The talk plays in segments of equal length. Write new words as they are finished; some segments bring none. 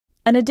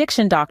An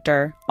addiction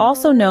doctor,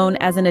 also known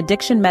as an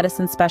addiction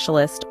medicine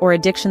specialist or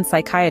addiction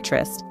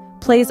psychiatrist,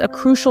 plays a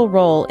crucial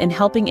role in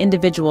helping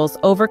individuals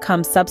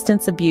overcome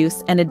substance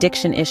abuse and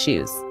addiction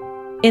issues.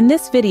 In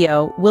this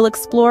video, we'll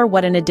explore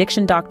what an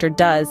addiction doctor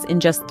does in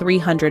just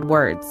 300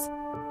 words.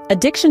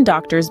 Addiction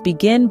doctors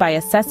begin by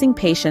assessing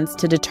patients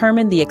to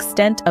determine the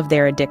extent of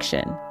their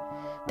addiction.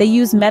 They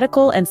use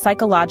medical and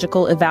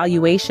psychological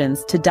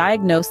evaluations to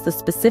diagnose the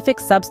specific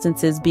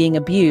substances being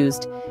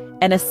abused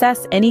and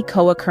assess any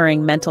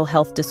co-occurring mental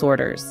health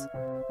disorders.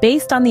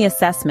 Based on the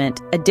assessment,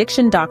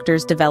 addiction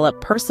doctors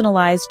develop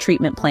personalized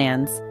treatment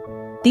plans.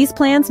 These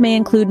plans may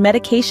include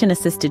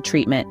medication-assisted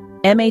treatment,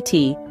 MAT,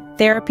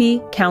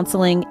 therapy,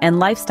 counseling, and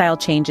lifestyle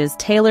changes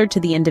tailored to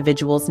the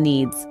individual's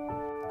needs.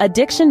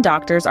 Addiction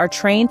doctors are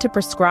trained to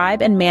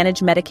prescribe and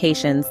manage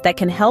medications that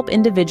can help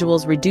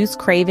individuals reduce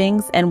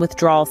cravings and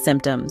withdrawal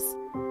symptoms.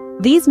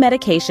 These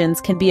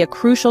medications can be a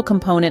crucial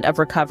component of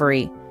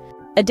recovery.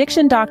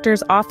 Addiction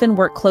doctors often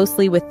work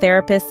closely with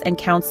therapists and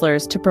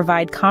counselors to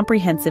provide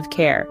comprehensive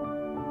care.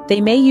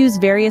 They may use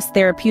various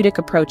therapeutic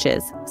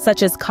approaches,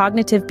 such as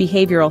cognitive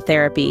behavioral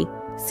therapy,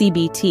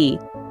 CBT,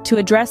 to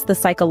address the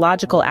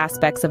psychological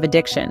aspects of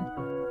addiction.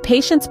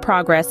 Patients'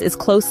 progress is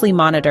closely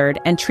monitored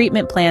and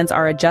treatment plans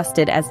are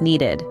adjusted as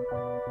needed.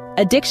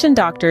 Addiction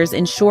doctors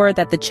ensure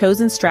that the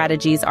chosen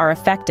strategies are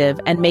effective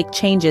and make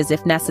changes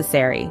if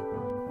necessary.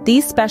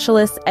 These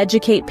specialists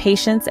educate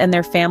patients and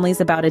their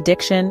families about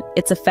addiction,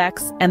 its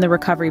effects, and the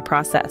recovery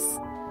process.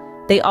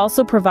 They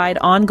also provide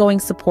ongoing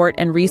support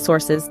and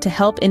resources to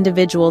help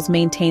individuals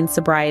maintain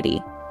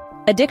sobriety.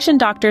 Addiction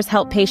doctors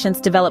help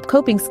patients develop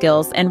coping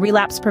skills and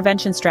relapse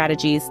prevention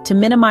strategies to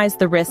minimize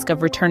the risk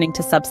of returning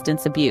to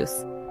substance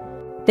abuse.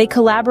 They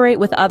collaborate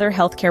with other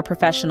healthcare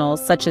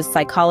professionals such as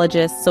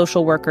psychologists,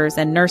 social workers,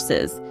 and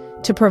nurses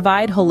to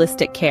provide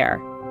holistic care.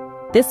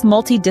 This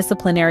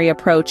multidisciplinary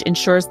approach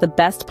ensures the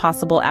best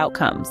possible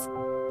outcomes.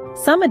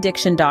 Some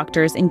addiction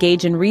doctors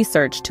engage in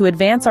research to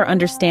advance our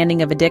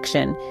understanding of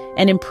addiction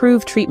and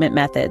improve treatment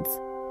methods.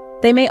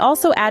 They may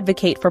also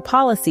advocate for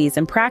policies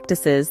and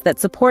practices that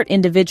support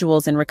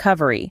individuals in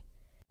recovery.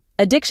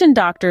 Addiction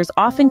doctors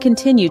often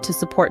continue to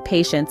support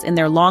patients in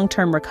their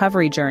long-term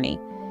recovery journey,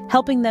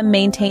 helping them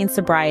maintain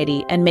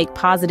sobriety and make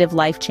positive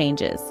life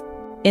changes.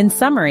 In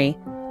summary,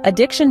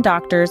 addiction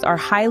doctors are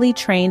highly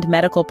trained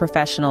medical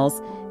professionals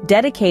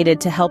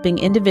dedicated to helping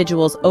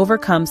individuals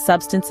overcome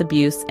substance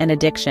abuse and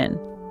addiction.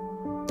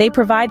 They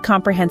provide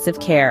comprehensive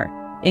care,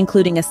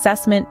 including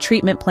assessment,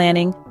 treatment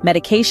planning,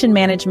 medication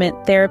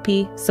management,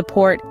 therapy,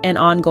 support, and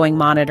ongoing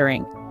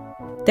monitoring.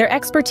 Their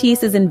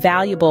expertise is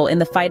invaluable in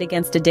the fight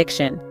against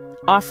addiction,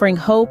 offering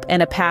hope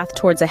and a path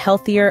towards a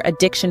healthier,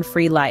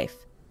 addiction-free life.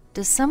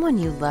 Does someone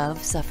you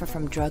love suffer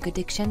from drug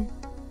addiction?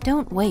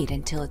 Don't wait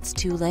until it's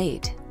too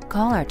late.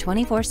 Call our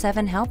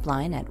 24/7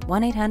 helpline at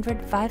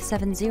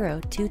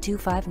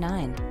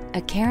 1-800-570-2259.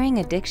 A caring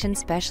addiction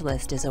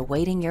specialist is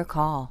awaiting your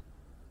call.